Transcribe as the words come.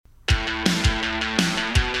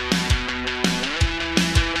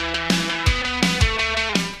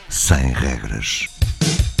sem regras.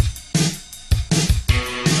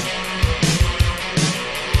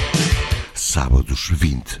 Sábados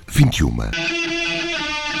 20, 21.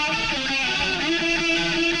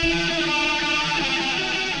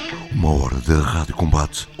 Uma hora de rádio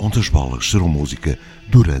combate onde as bolas serão música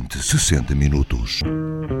durante 60 minutos.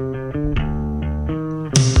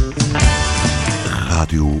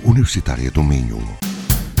 Rádio Universitária do Minho.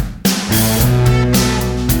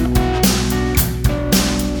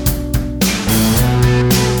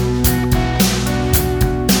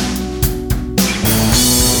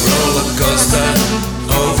 Coaster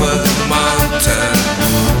over the mountain,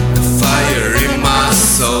 the fire in my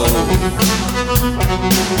soul.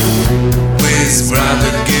 Please,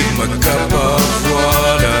 brother, give me a cup of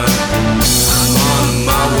water. I'm on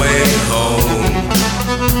my way home.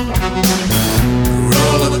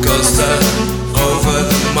 Roller coaster over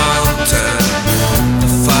the mountain, the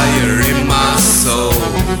fire in my soul.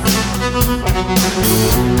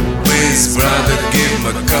 Please, brother, give me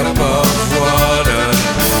a cup of water.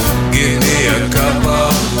 Give me a cup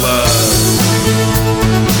of love.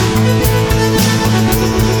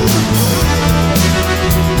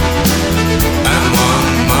 I'm on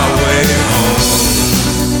my way home.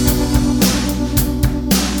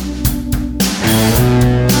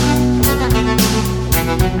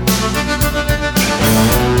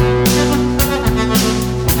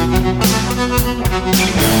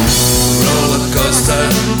 Roller coaster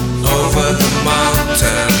over the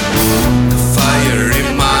mountain, the fire in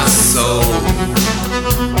my soul.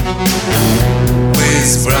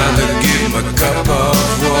 Please, brother, give me a cup of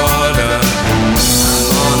water.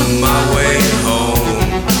 I'm on my way home.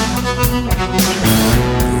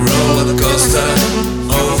 Roller coaster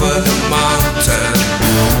over the mountain,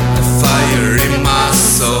 the fire in my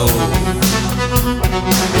soul.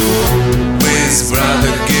 Please,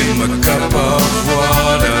 brother, give me a cup of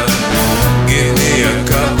water. Give me a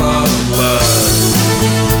cup of love.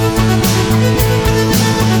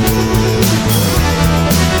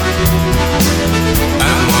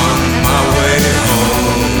 I'm on my way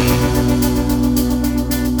home.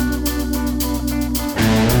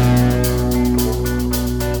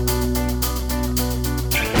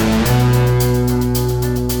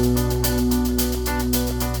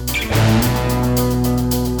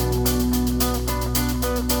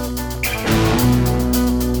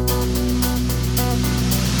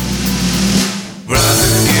 Brother,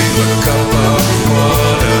 give me a cup of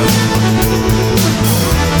water.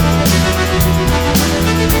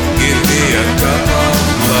 Give me a cup of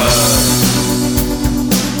love.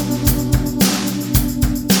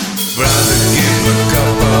 Brother, give me a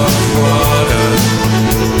cup of water.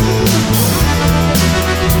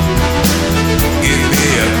 Give me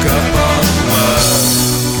a cup of love.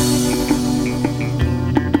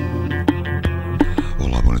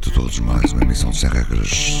 Olá, boa noite a todos. Mais uma emissão sem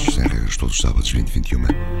regras todos os sábados 20 e 21. Um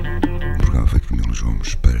programa feito por Luís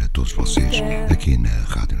Gomes para todos vocês aqui na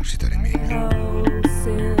Rádio Universitária Minho.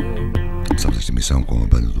 Começamos esta emissão com a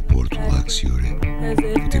banda do Porto, LUX YURI,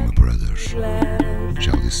 o tema Brothers.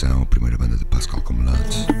 Já a audição, a primeira banda de Pascal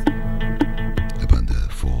Comelade, a banda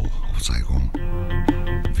Fall of SAIGON,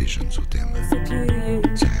 Visions, o tema.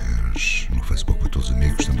 Sem regras no Facebook para todos os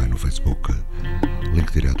amigos, também no Facebook.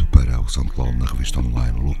 Link direto para o SoundCloud na revista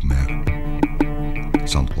online Look Mer.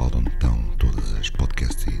 SoundCloud, onde estão todas as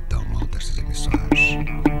podcasts e download destas emissões.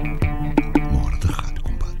 Uma hora de rádio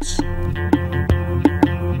combate.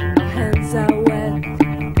 My hands are wet,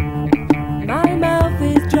 my mouth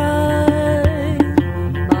is dry,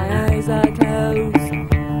 my eyes are closed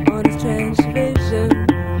on a strange vision.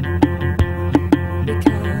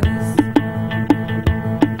 Because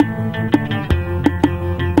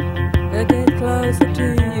I get closer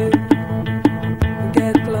to you, I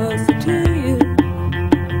get closer to you.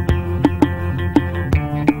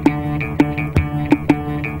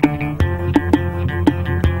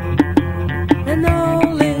 And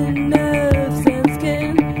all in nerves and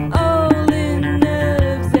skin, all in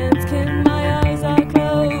nerves and skin, my eyes are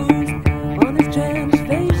closed on this strange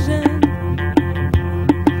vision.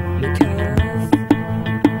 Because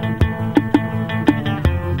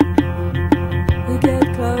I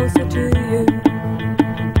get closer to you,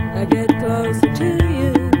 I get closer to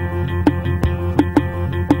you.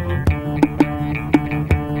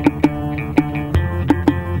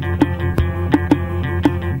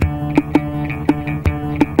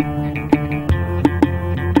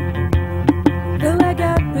 Though I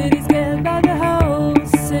got pretty scared by the whole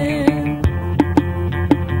sin,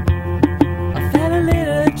 I felt a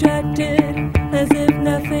little attracted, as if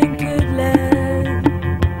nothing could last.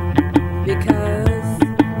 Because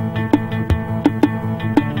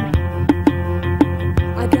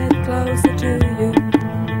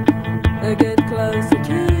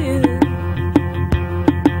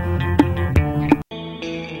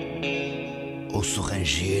Ouço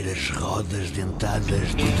ranger as rodas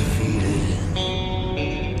dentadas do devir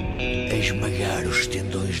a esmagar os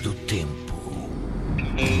tendões do tempo,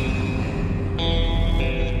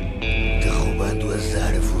 derrubando as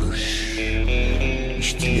árvores,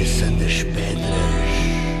 estilhaçando as pedras,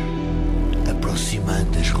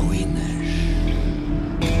 aproximando as ruínas.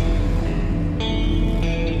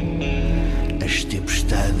 As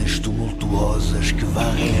tempestades tumultuosas que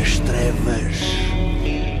varrem as trevas,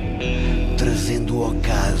 trazendo o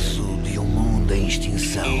ocaso de um mundo em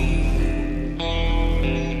extinção,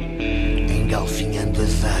 engalfinhando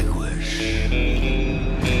as águas,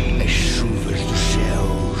 as chuvas dos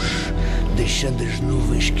céus, deixando as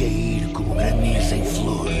nuvens cair como granizo em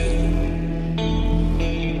flor.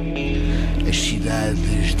 As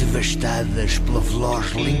cidades devastadas pela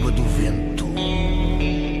veloz língua do vento,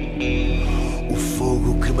 o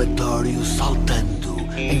fogo crematório saltando,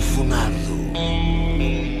 enfunado,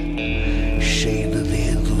 cheio de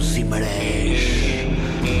dedos e marés,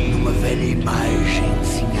 numa velha imagem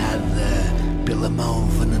desenhada pela mão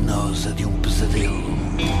venenosa de um pesadelo.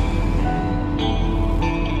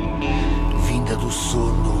 Vinda do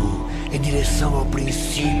sono em direção ao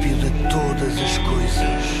princípio de todas as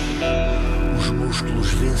coisas, os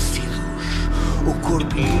músculos vencidos, o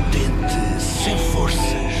corpo impotente, sem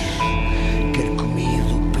forças,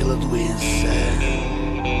 carcomido pela doença,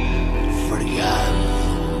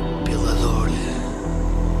 vergado pela dor.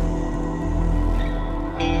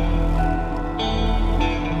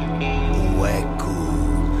 O eco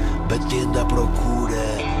batendo à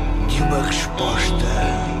procura de uma resposta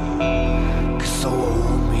que só a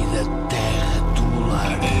úmida terra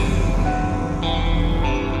tumular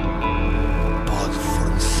pode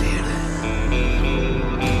fornecer.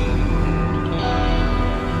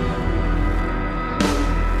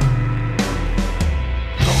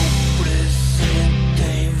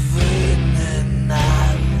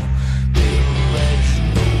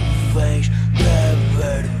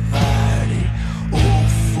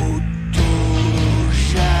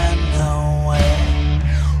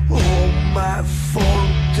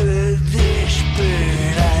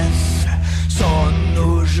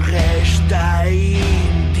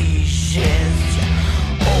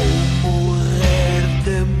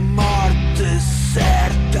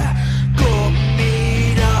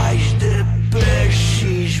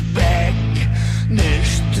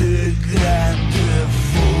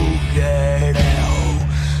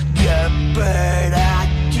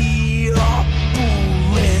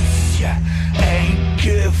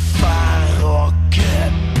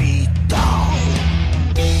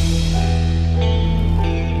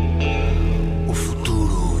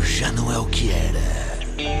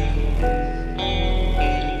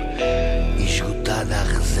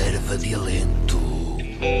 De alento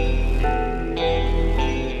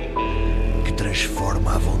que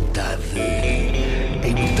transforma a vontade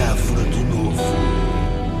em metáfora do novo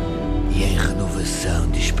e em renovação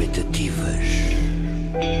de expectativas.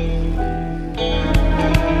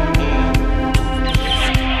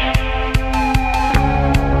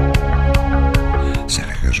 Sem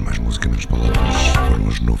regras, mais música, menos palavras, foram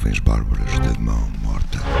as nuvens bárbaras de mão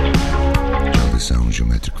morta, de audição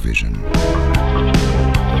Geometric Vision.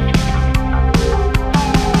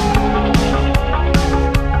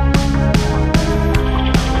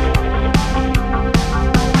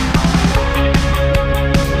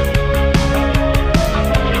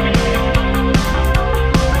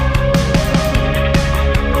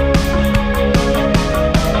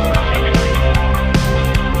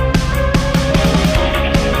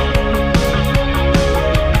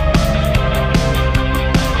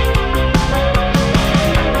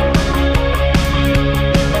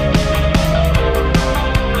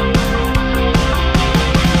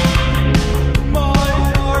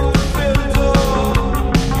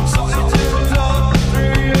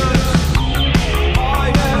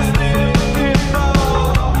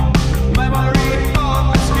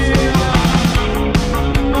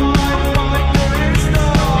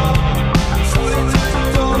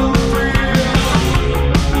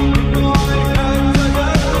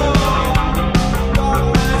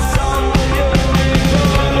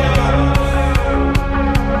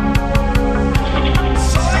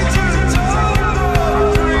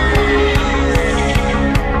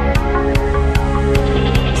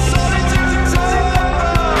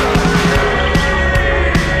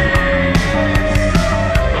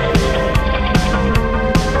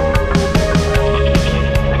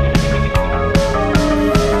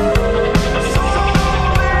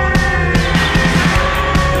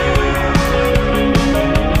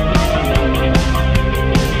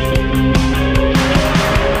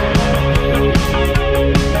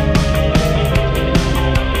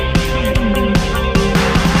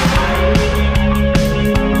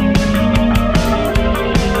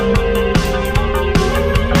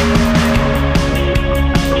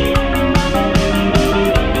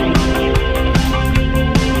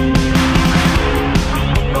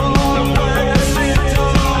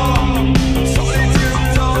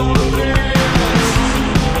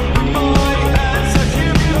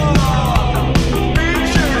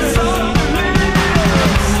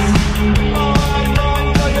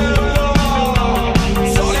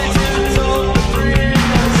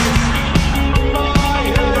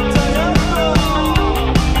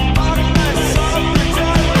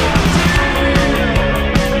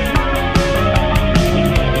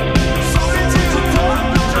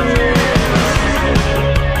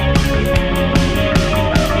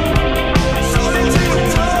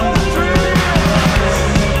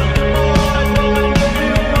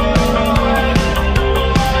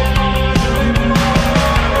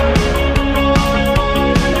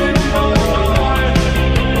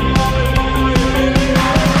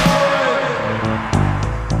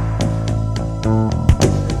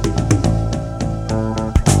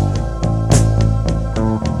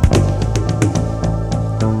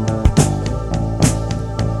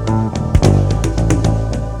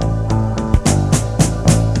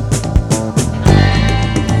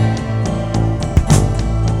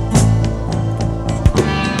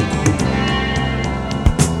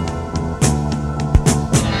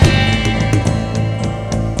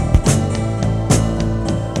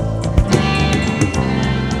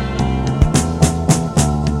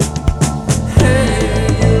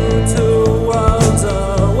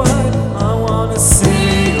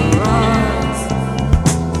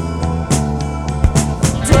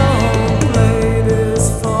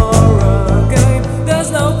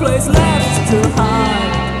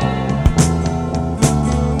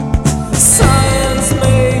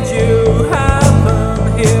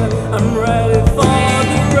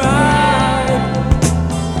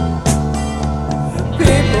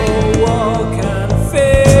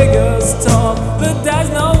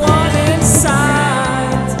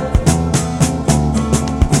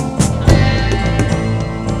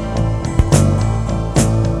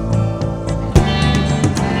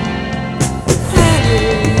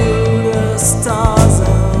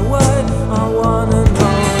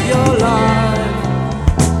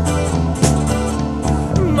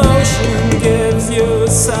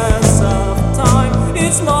 sense of time.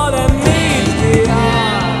 It's more than meets the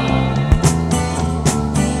eye.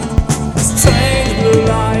 Strange blue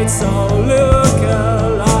lights, so look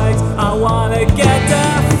alike. I wanna get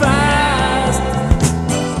there fast.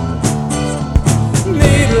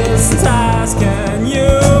 Needless task and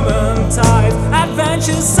human type.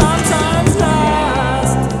 Adventures sometimes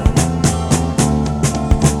last.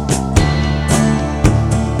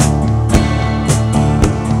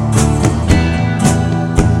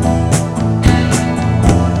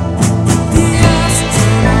 The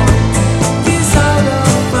astronaut is out of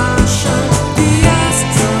fashion. The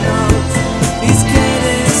astronaut is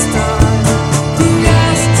getting started. The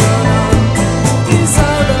astronaut is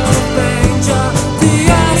out of danger. The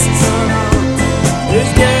astronaut is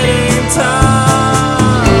getting tired.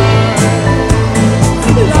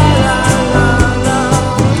 La la la la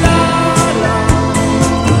la la la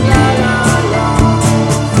la la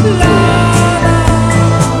la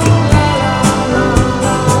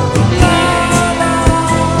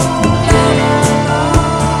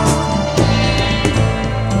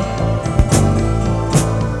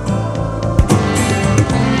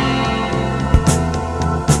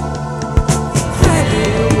Heavy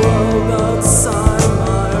world outside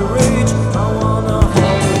my reach. I wanna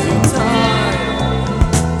hold you tight.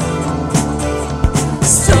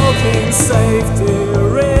 Stoking safety,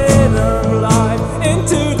 rhythm life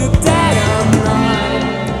into the dead of night.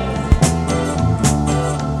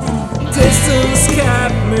 Distance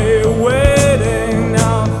kept me waiting.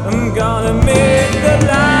 Now I'm gonna meet the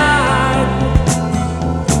light.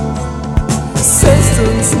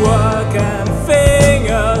 Systems work and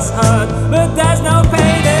fingers hurt, but there's no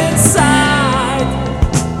pain inside.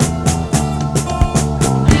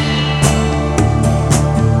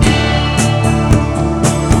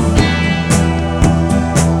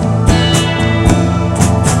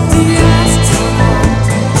 The astronaut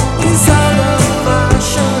is out of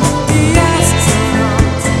fashion. The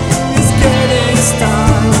astronaut is getting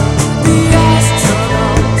started. The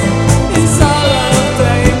astronaut is out of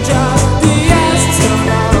danger. The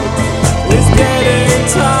astronaut is getting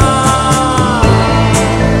tired.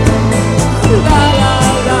 La la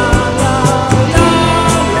la la la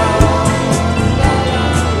la.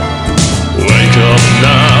 Wake up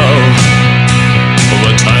now,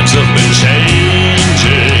 the times have been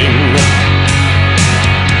changing.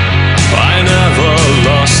 I never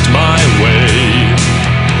lost my way,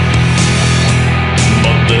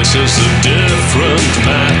 but this is a different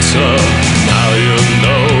matter. Now you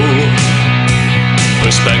know,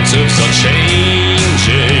 perspectives are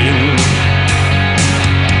changing.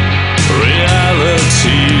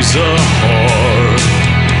 Reality's a whore,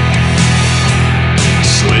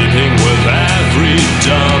 sleeping with every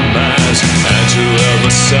dumbass. And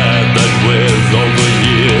whoever said that with all the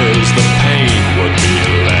years the pain would be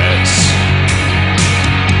less,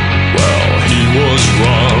 well, he was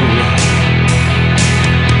wrong.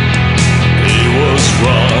 He was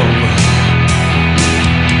wrong.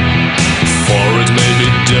 For it may be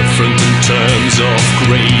different in terms of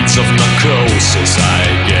grades of narcosis, I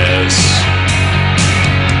guess.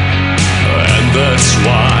 And that's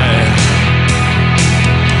why.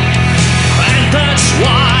 And that's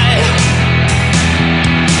why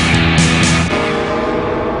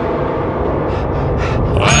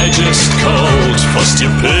I just called for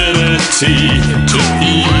stupidity to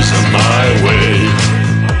ease my way.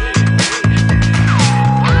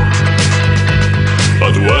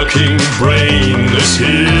 But working brain is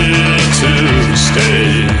here to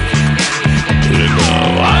stay. You know,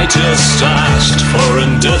 I just asked for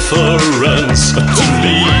indifference to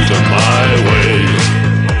lead my way.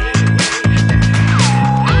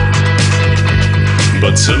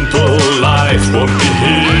 But simple life won't be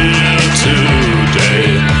here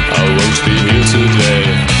today. I won't be here today.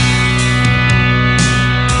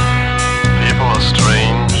 People are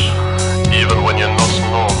strange, even when you're not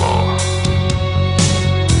normal.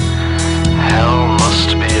 Hell must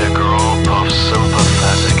be a group of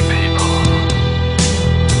sympathetic people.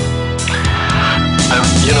 And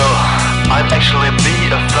you know, I'd actually be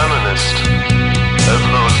a feminist if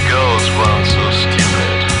those girls weren't so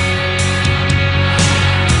stupid.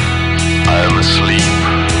 I am asleep,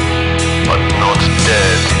 but not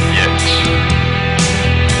dead yet.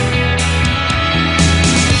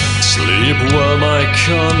 Sleep well, my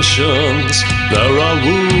conscience. There are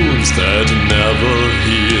wounds that never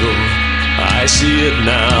heal. I see it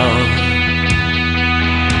now.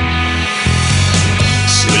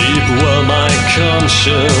 Sleep well, my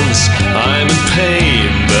conscience. I'm in pain,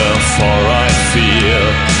 therefore I fear.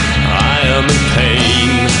 I am in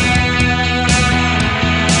pain,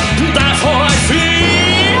 therefore I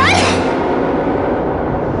fear.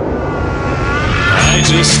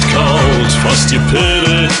 for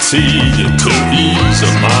stupidity to ease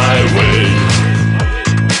my way.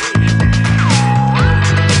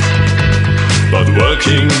 But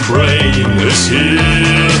working brain is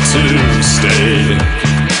here to stay.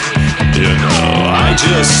 You know, I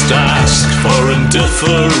just asked for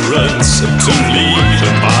indifference to lead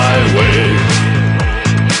my way.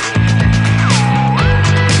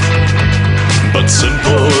 But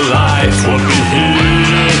simple life won't be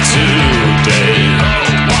here today.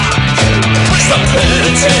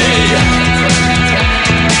 Stupidity,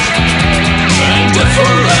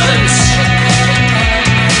 indifference,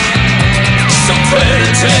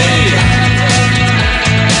 stupidity.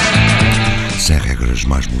 Sem regras,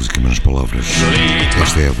 mais música, menos palavras.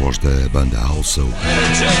 Esta é a voz da banda HAUSFRAU,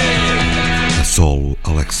 a solo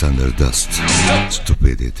Alexander Dust,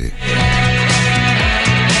 Stupidity.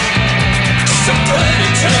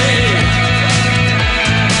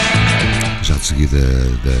 Já de seguida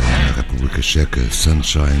da República Checa,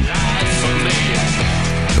 Sunshine,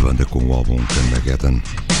 a banda com o álbum Enigmatic,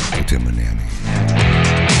 o tema Neny.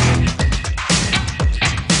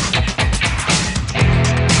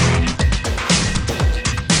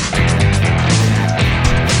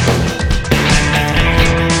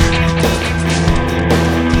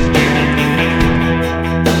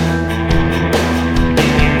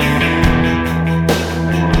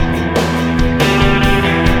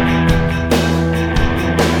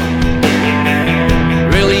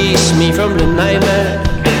 From the nightmare,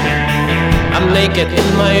 I'm naked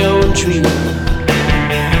in my own dream.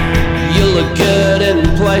 You look good in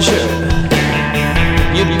pleasure,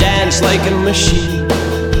 you dance like a machine.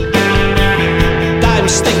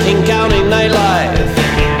 Time's ticking, counting nightlife.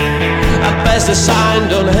 I pass the sign,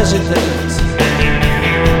 don't hesitate.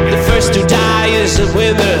 The first to die is a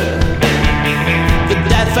winner. The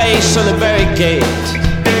dead face on the barricade.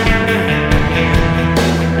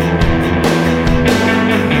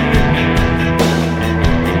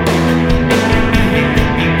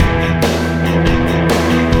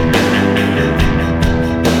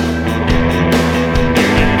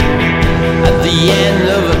 The end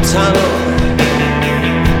of a tunnel,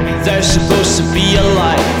 there's supposed to be a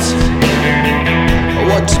light.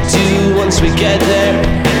 What to do once we get there?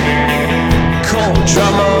 Cold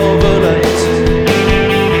drama overnight.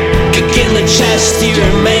 Kick in the chest, you're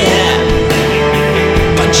in mayhem.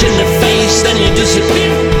 Punch in the face, then you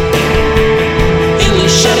disappear. In the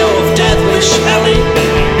shadow of Deathwish Alley,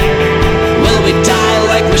 will we die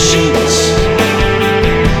like machines?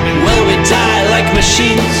 Will we die like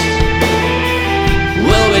machines?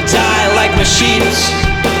 Will we die like machines?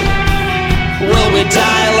 Will we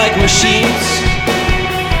die like machines?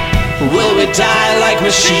 Will we die like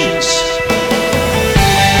machines?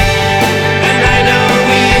 And I know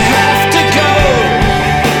we have to go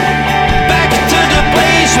back to the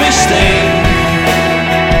place we stayed,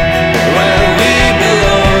 where we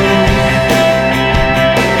belong.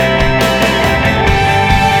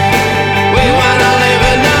 We wanna live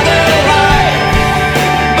another life,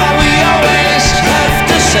 but we always have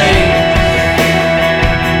to say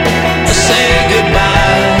goodbye.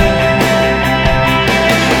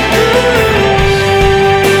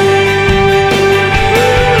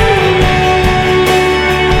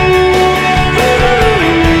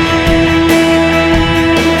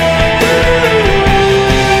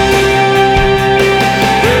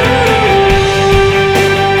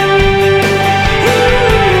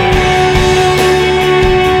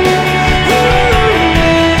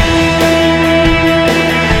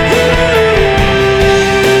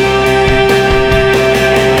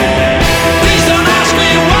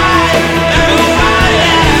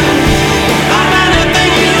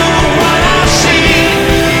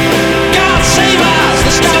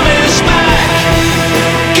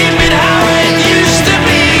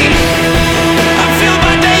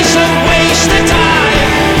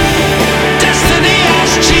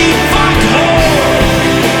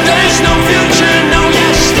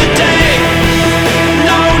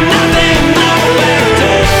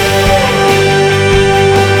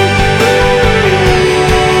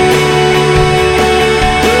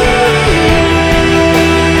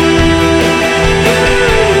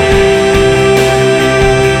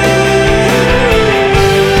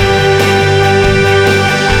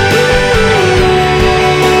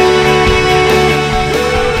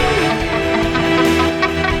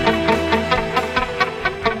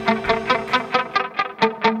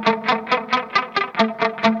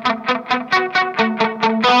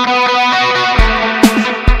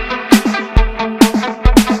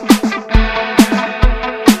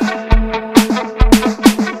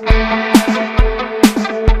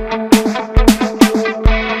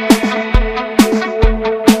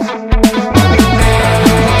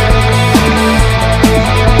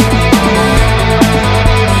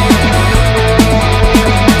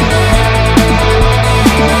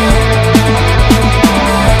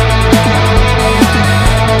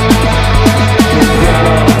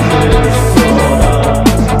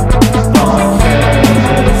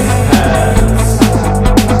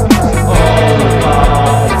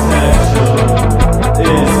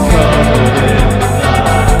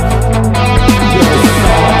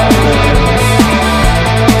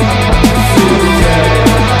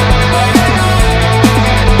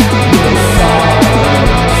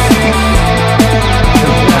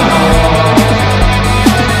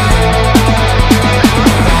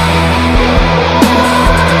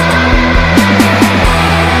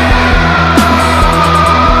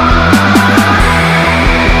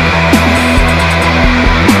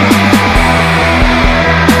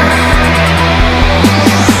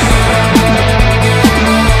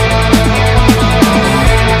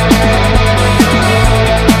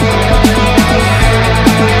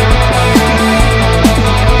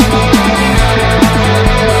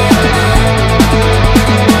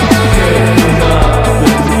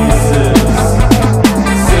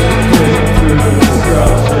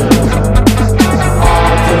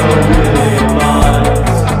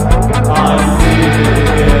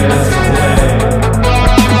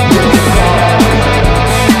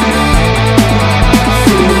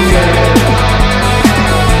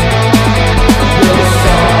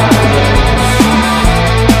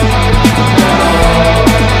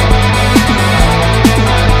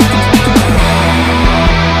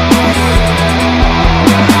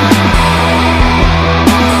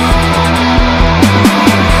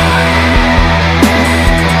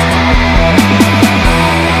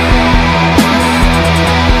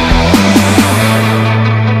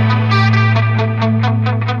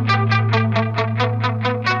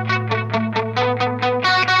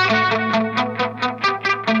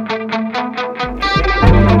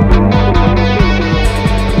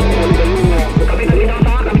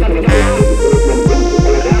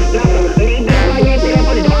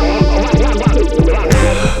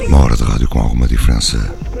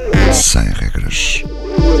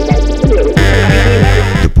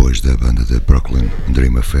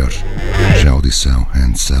 Affair, já a audição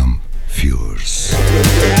LUX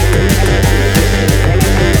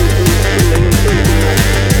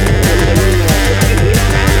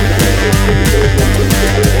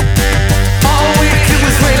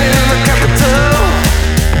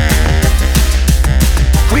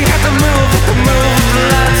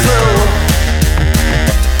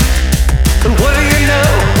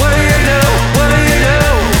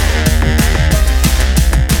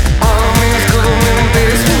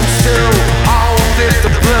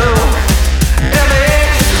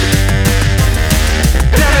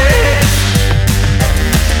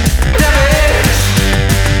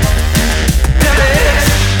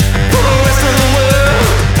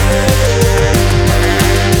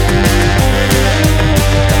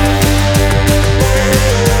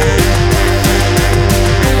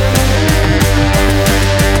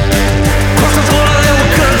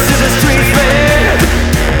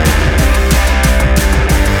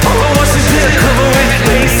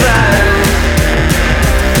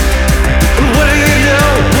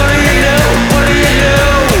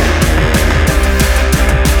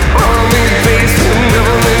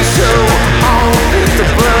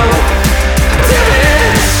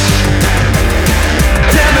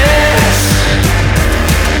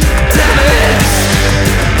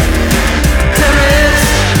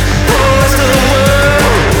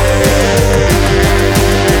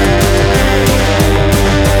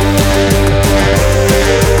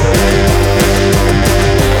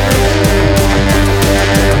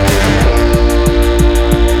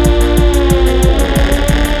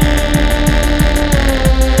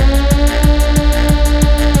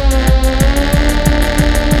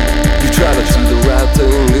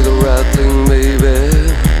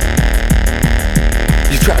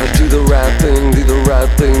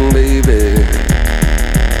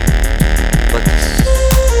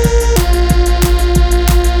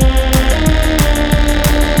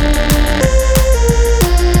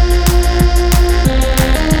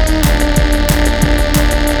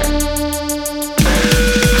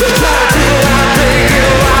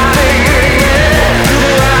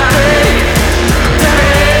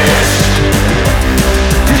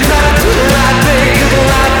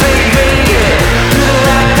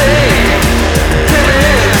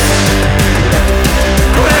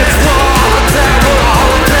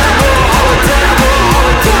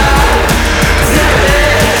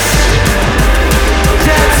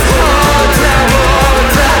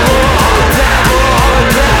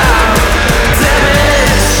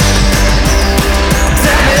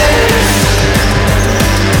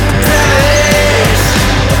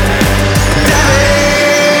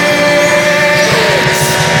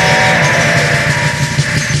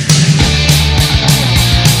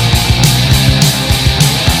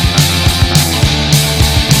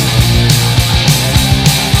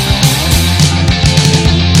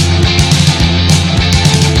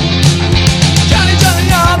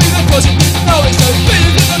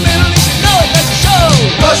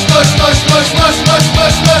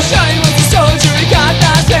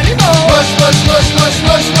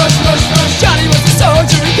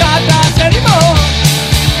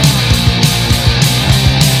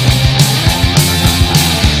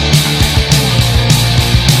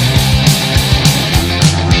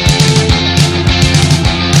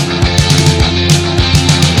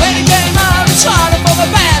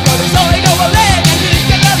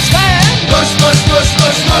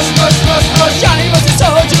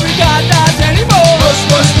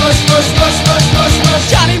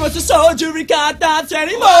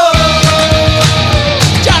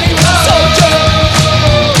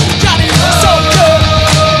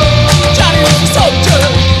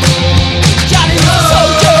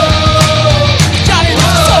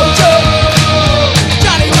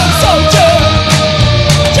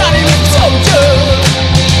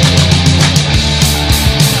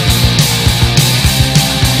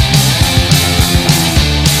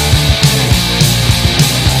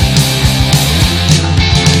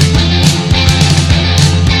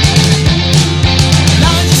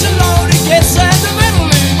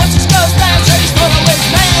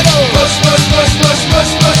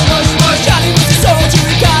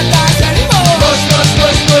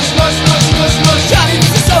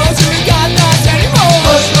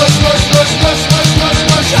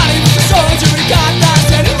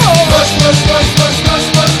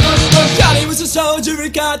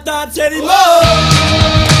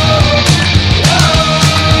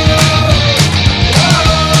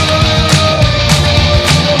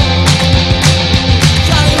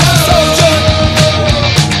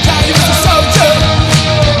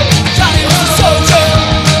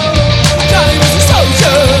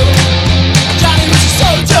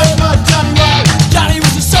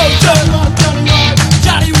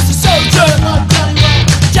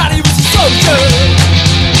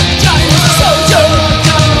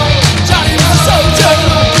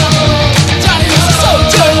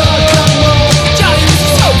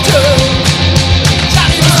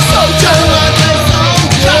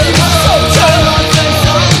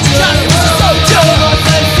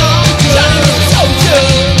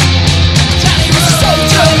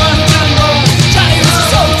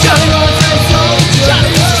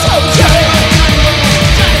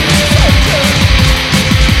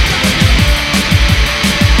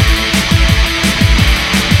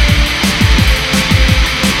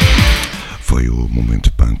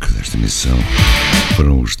desta emissão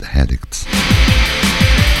foram os ADICTS.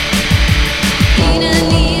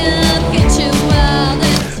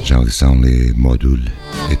 Já a audição Les Modules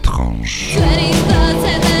Etranges.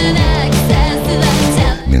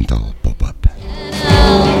 Mental Pop-Up.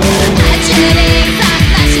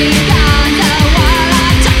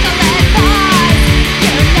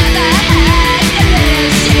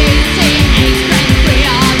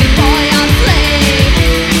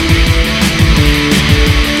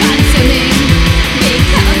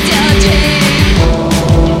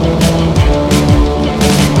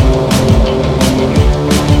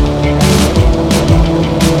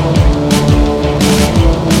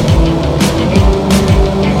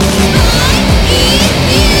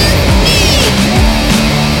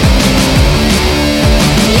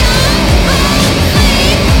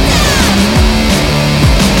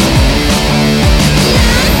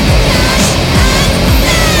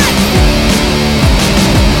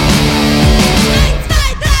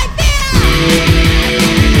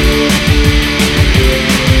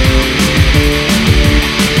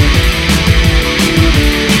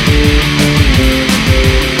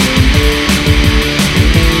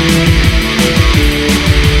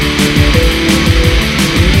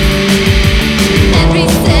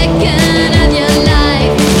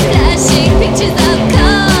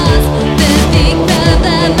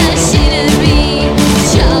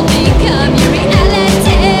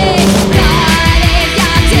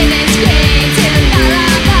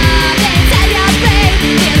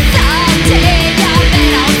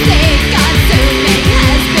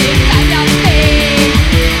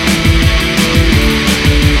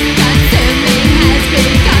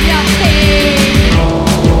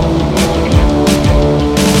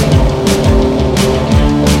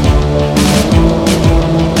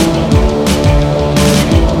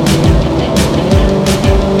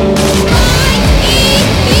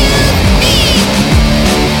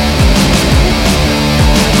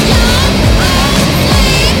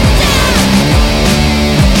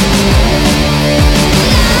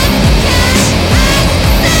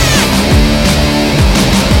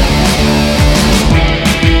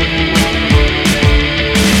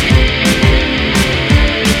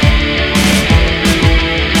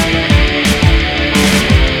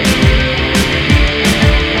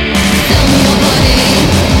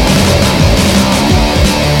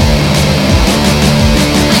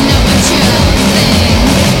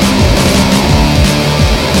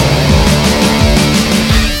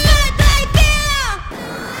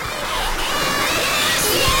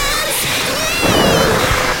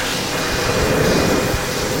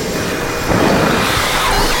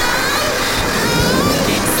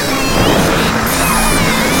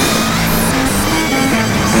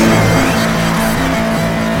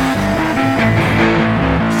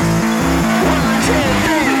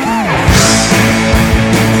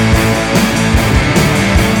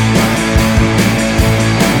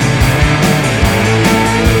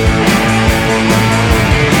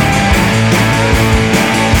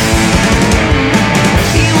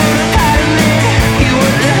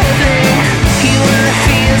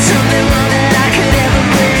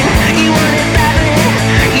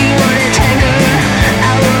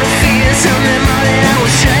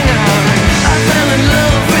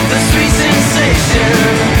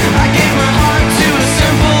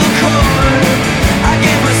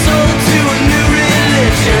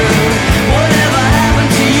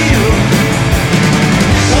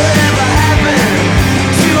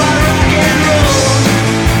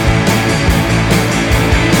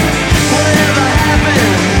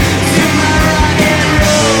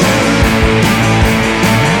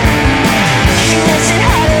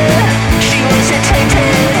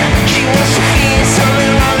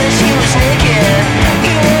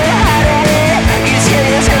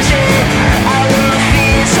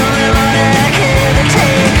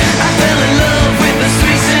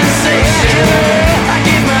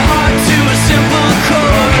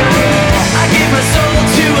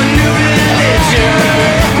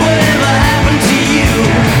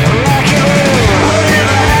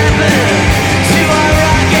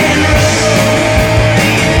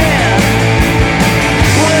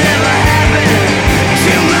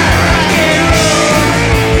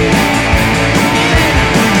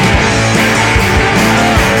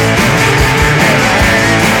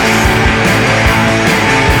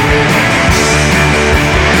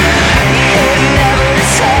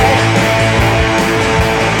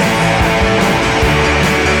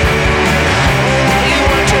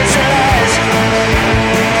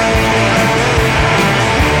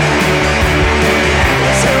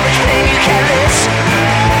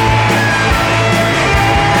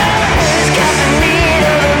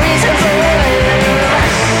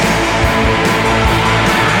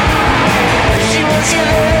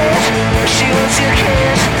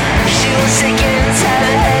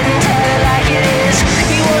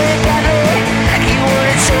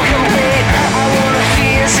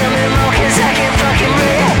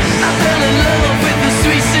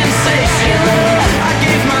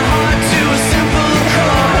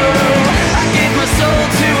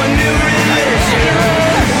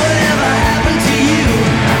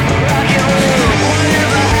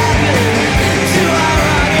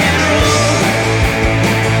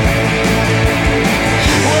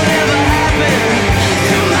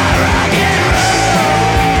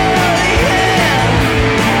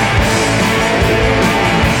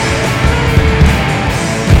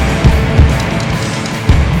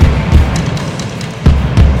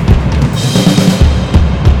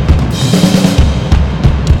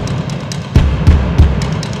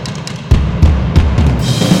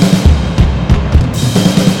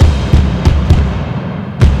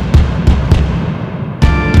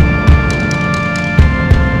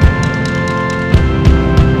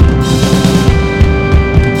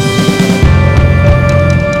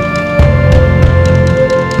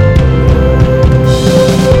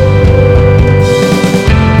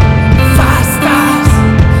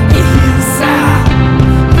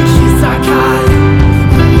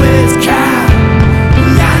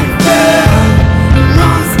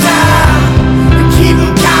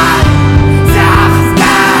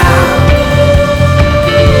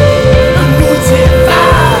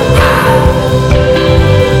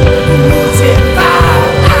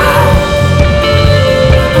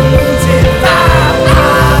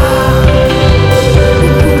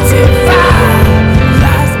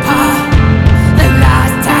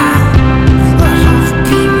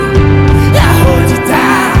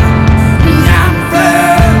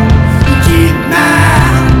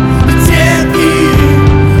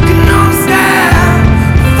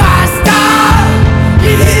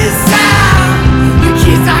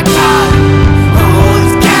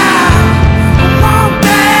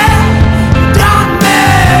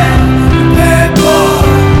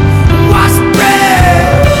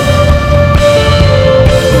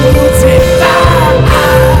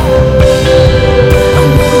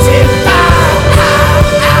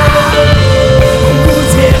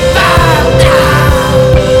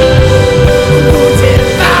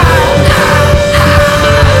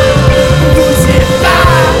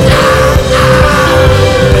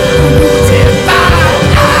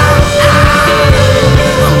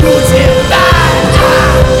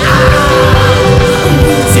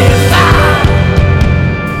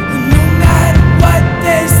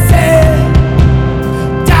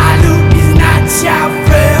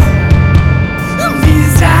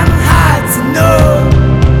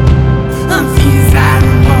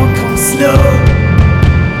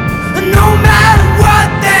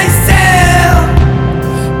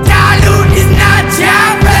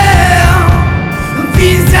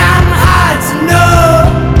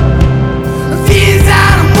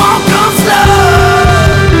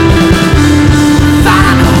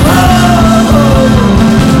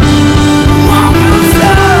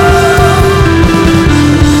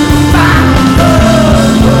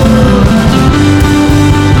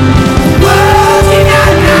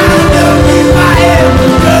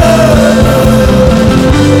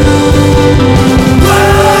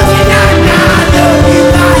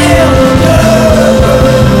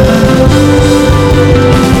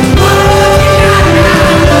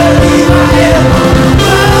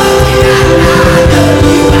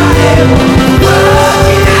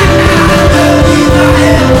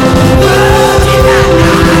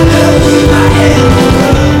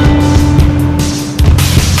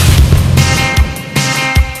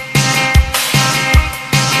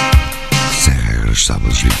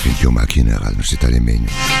 sábados 2021 aqui na Rádio Universitária Minho.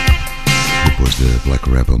 Depois da Black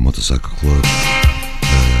Rebel Motorcycle Club,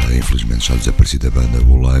 infelizmente já desaparecida a banda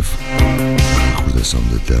O Live, a recordação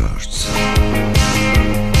de ADICTS.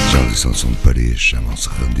 Já a edição são de Paris, chamam-se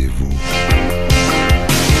RENDEZ-VOUS.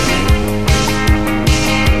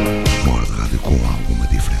 Uma hora de rádio com alguma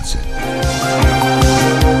diferença.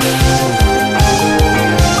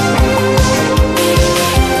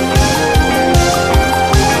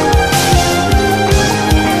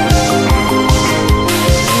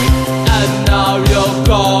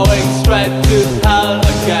 Going straight to hell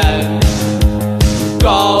again.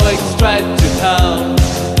 Going straight to hell.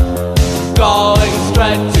 Going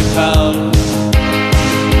straight to hell.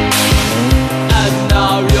 And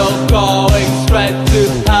now you're going straight to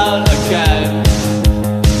hell again.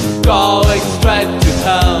 Going straight to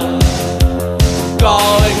hell.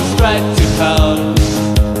 Going straight to hell.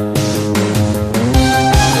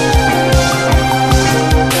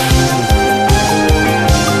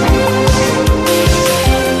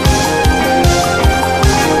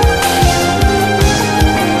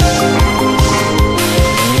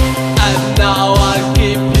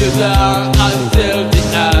 Until the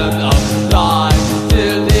end of time,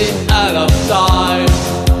 till the end of time,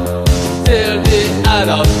 till the end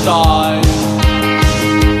of time.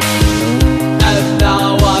 And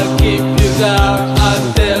now I'll keep you there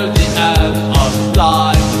until the end of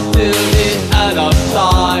time, till the end of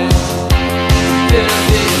time, till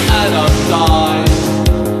the end of time.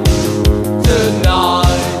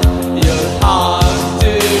 Tonight you'll have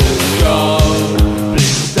to go.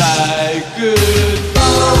 Please say goodbye.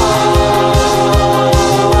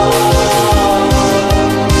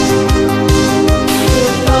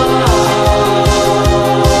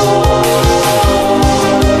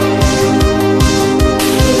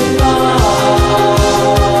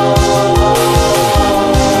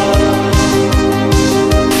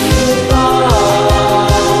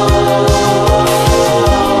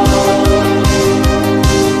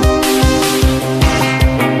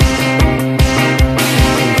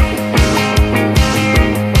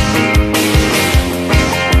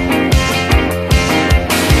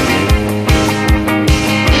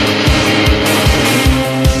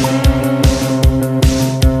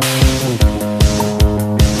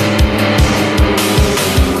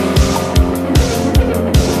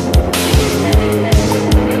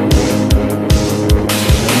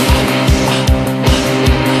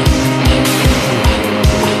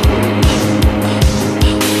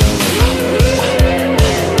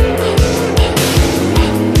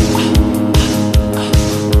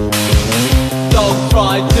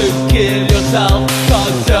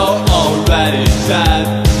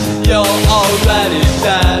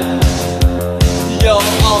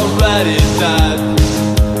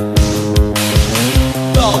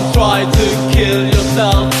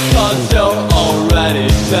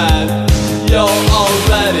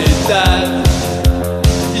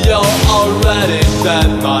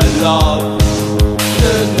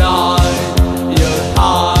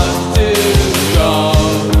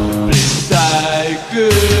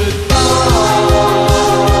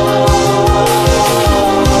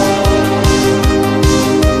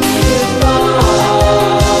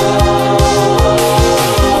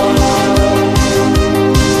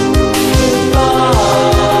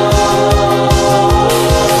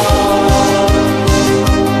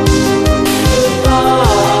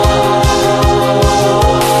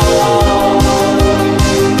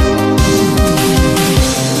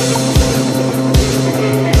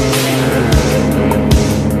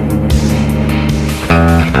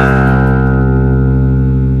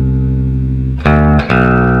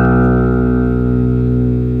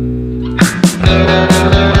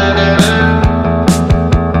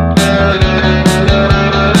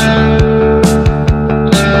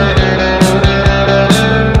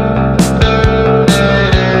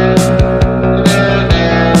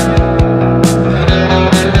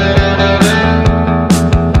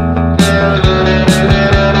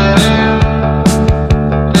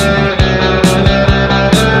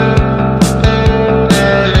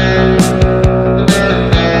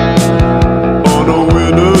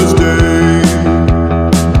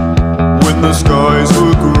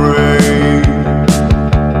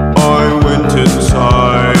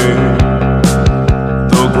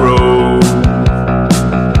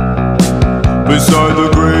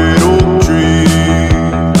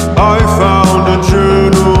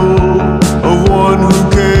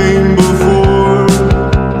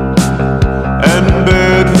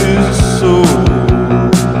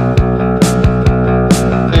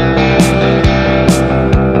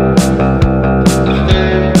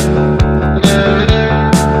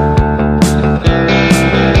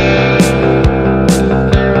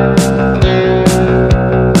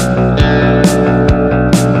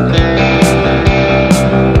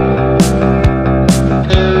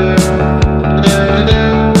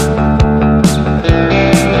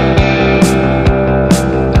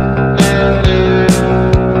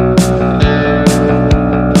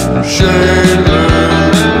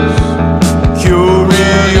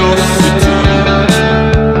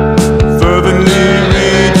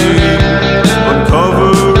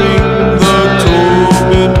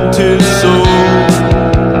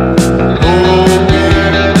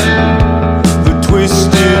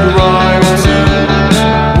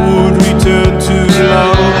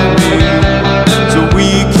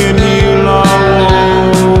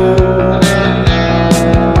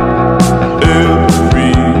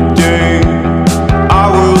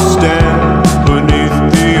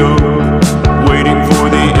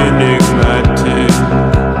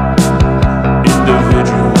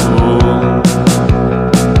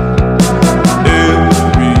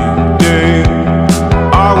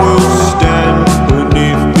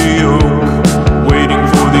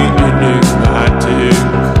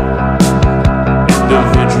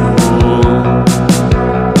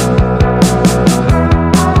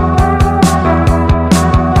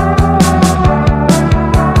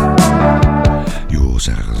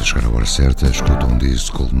 Is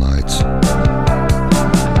Cold Night.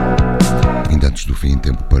 Ainda antes do fim,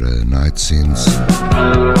 tempo para Night Scenes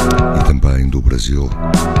e também do Brasil,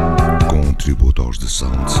 com um tributo aos The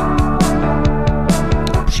Sound.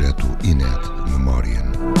 Projeto INET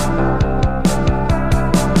MEMORIAM.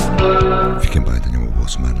 Fiquem bem, tenham uma boa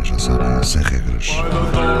semana, já sabem, sem regras,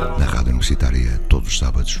 na Rádio Universitária, todos os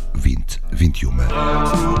sábados, 20-21.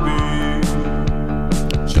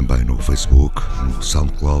 Também no Facebook, no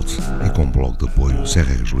SoundCloud e com o blog de apoio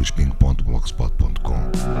semregras.blogspot.com.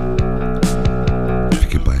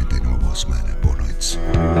 Fiquem bem, tenham uma boa semana, boa noite.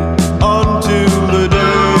 Until the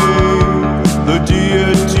day the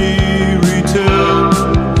deity returns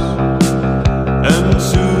and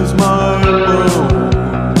soothes my bones.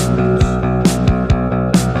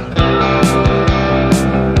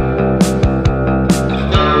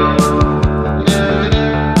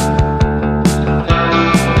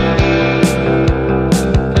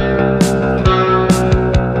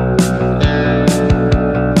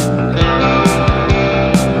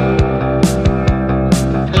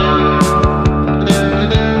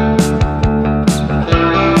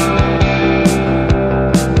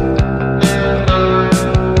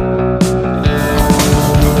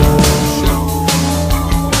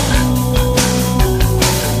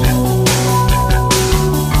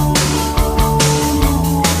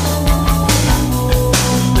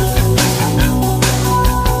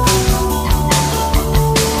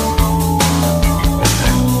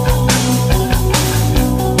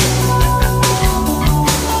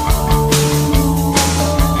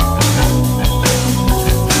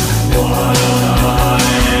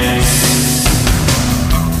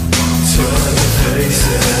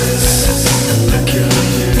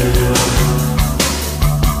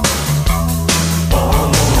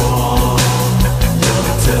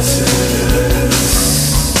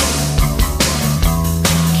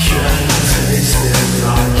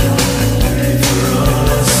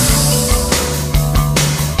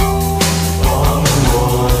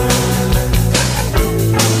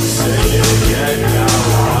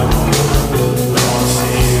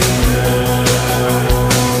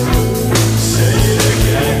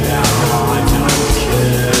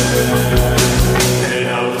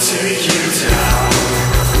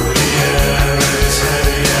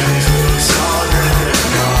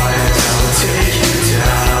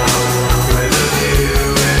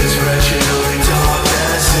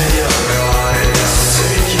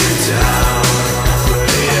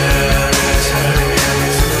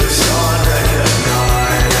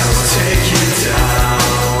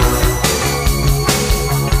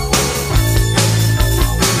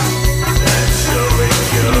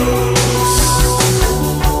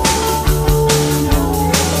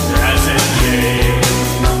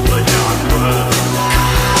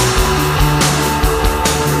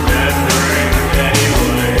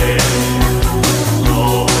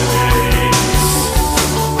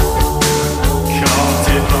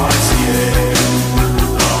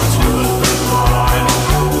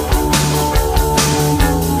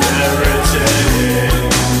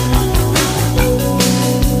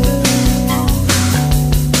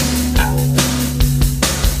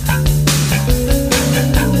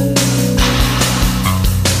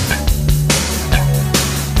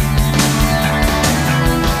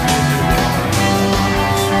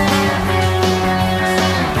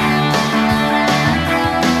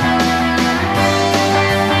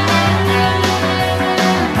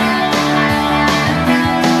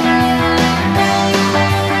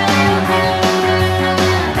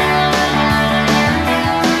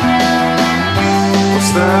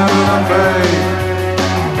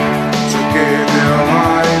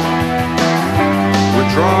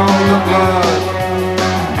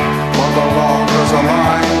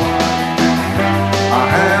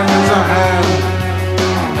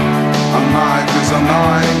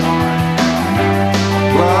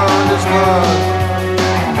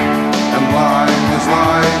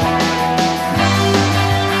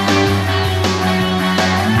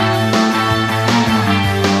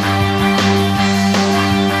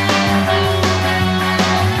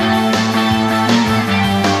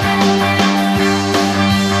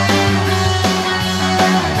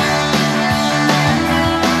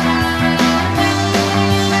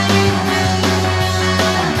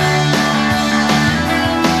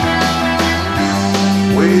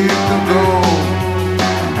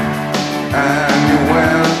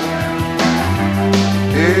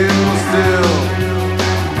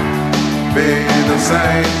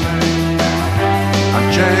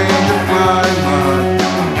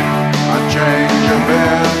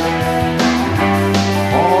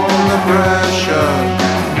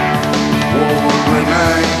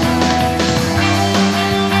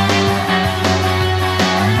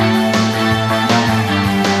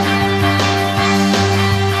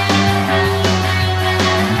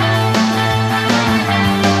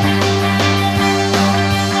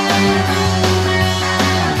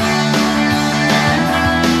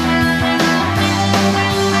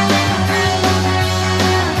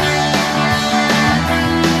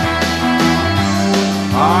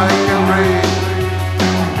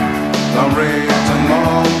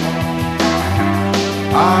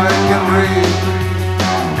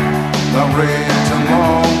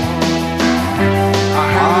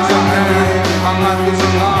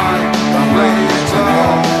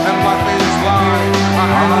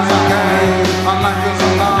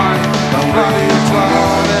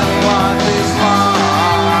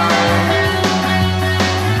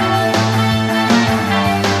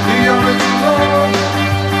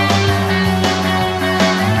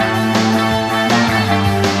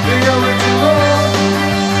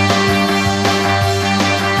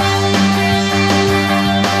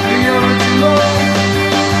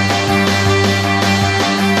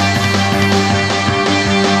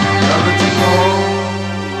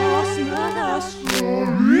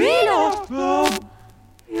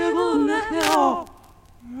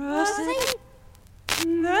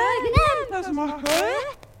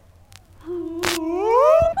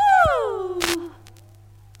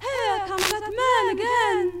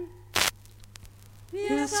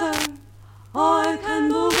 listen, I can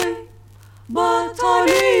believe, but I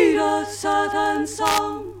need a certain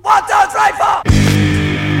song. 1, 2, 3, 4.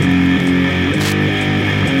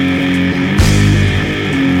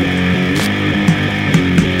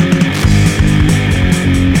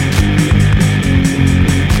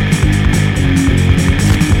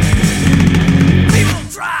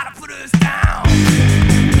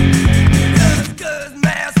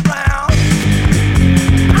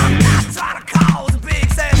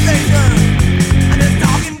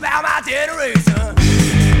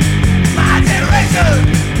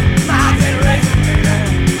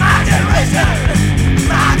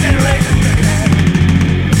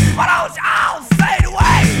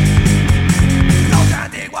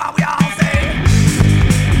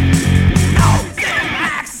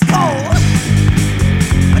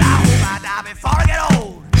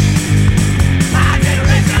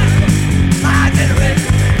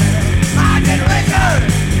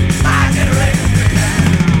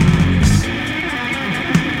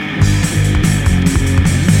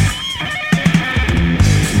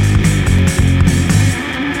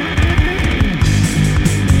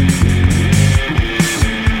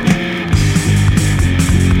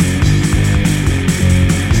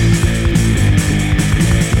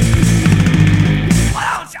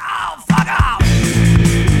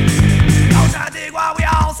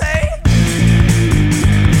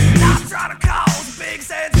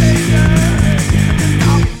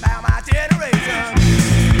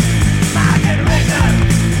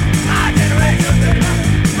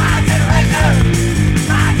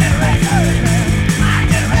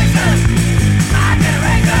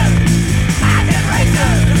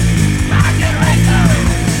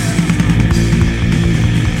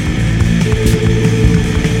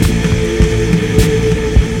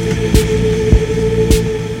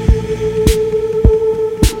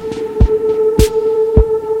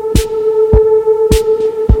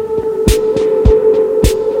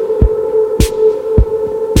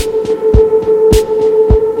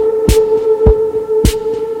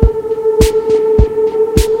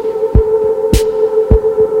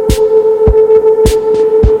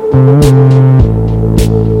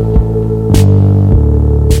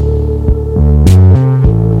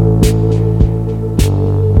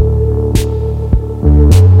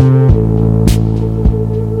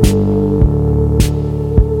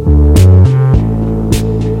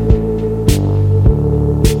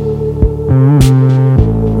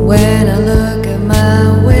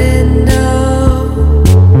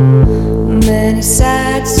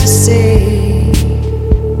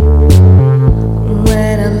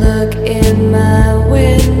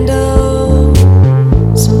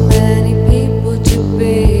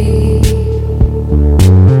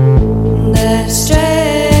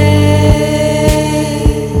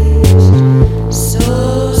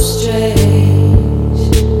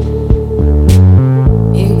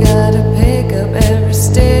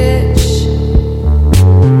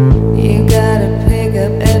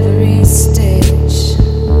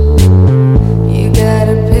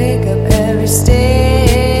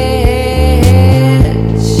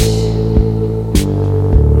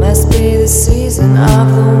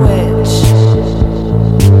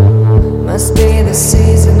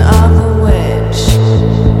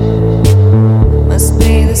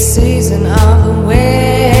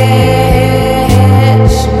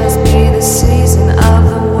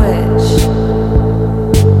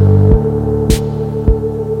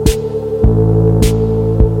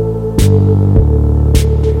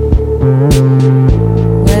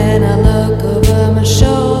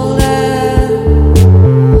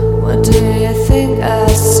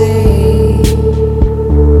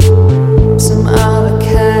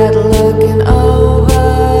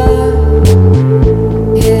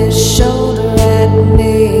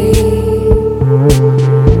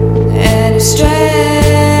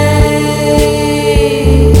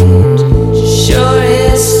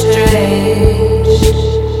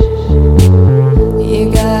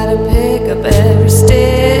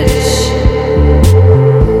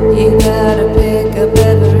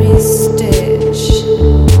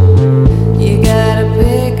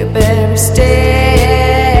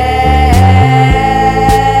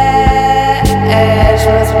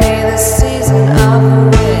 Season of